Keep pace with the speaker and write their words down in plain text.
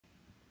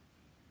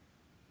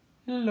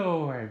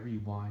Hello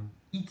everyone,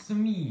 it's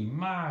me,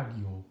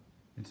 Mario,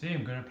 and today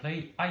I'm gonna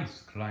play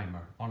Ice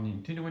Climber on the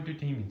Nintendo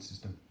Entertainment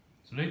System.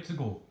 So let's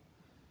go.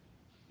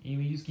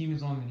 Anyway, this game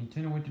is on the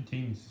Nintendo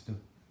Entertainment System.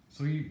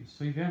 So if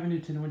you have a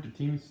Nintendo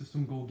Entertainment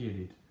System, go get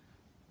it.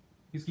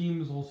 This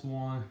game is also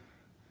on,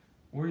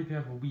 or if you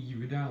have a Wii, you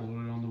can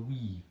download it on the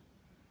Wii.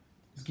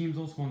 This game is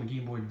also on the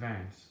Game Boy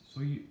Advance.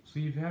 So if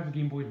you have a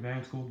Game Boy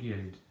Advance, go get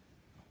it.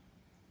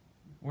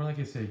 Or like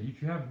I said,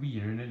 if you have Wii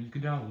Internet, you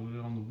can download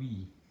it on the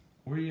Wii.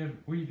 Or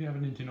if you have a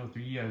Nintendo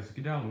 3DS, you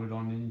can download it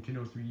on the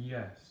Nintendo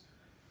 3DS.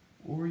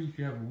 Or if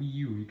you have a Wii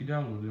U, you can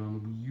download it on the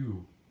Wii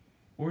U.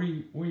 Or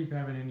if you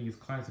have an NES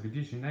Classic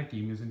Edition, that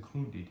game is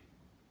included.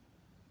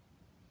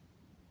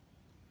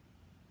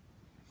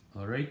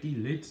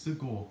 Alrighty, let's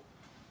go.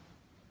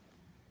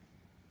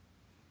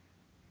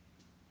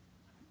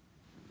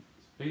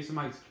 Let's play some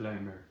Ice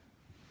Climber.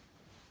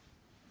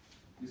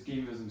 This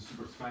game is in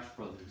Super Smash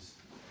Brothers.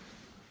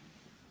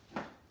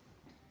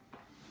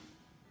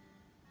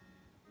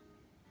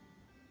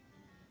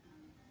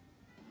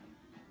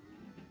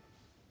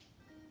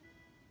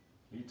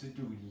 Let's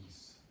do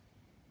these.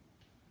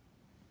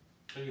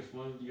 I guess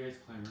one of the Ice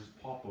Climbers,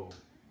 Popo.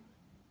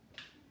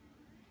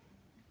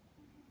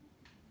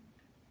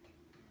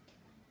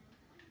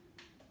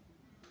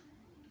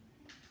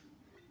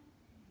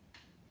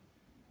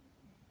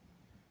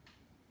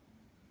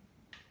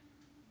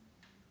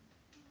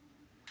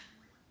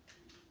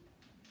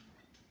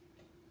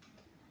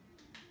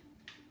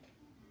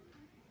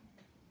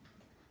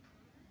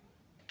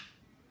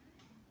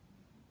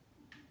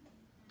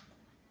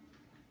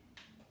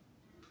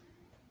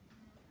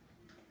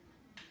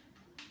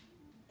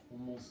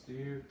 Almost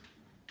there.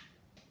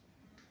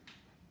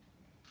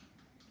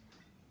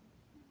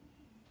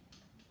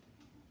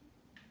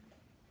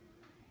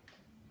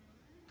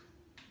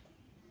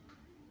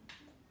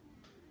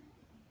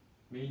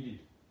 Made it.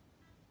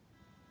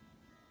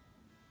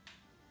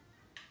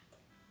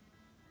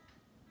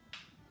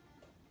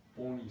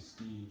 Bonus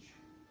stage.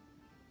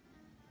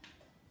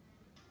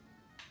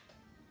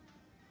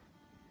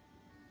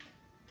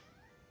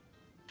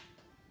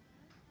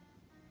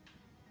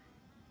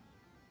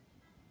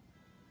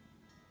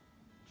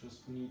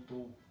 Just need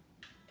to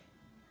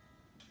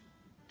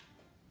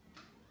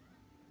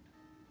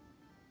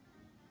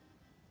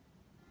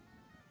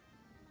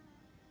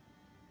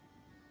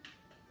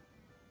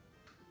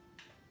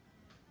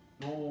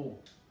no,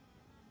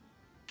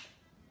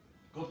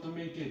 got to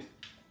make it.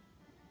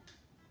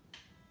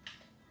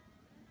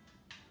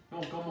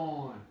 No, come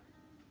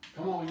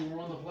on, you were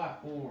on the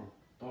platform.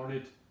 Darn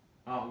it!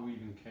 Who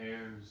even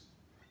cares?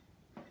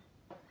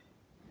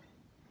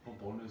 No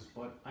bonus,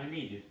 but I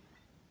made it.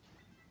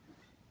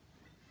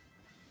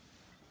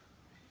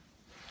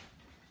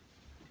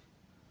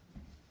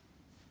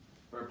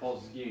 Or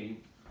pause the game.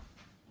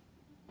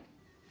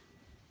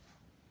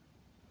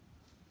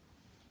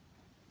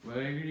 Well,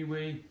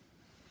 anyway,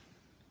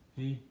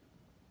 see,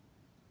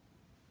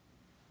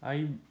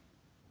 I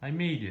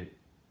made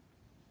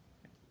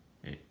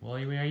it. Well,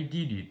 anyway, I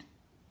did it.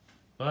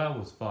 Well, that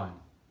was fun.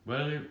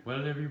 Well,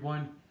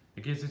 everyone,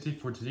 I guess that's it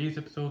for today's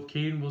episode of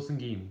Cayden Wilson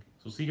Gaming.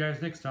 So see you guys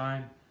next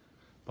time.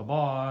 Bye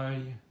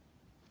bye.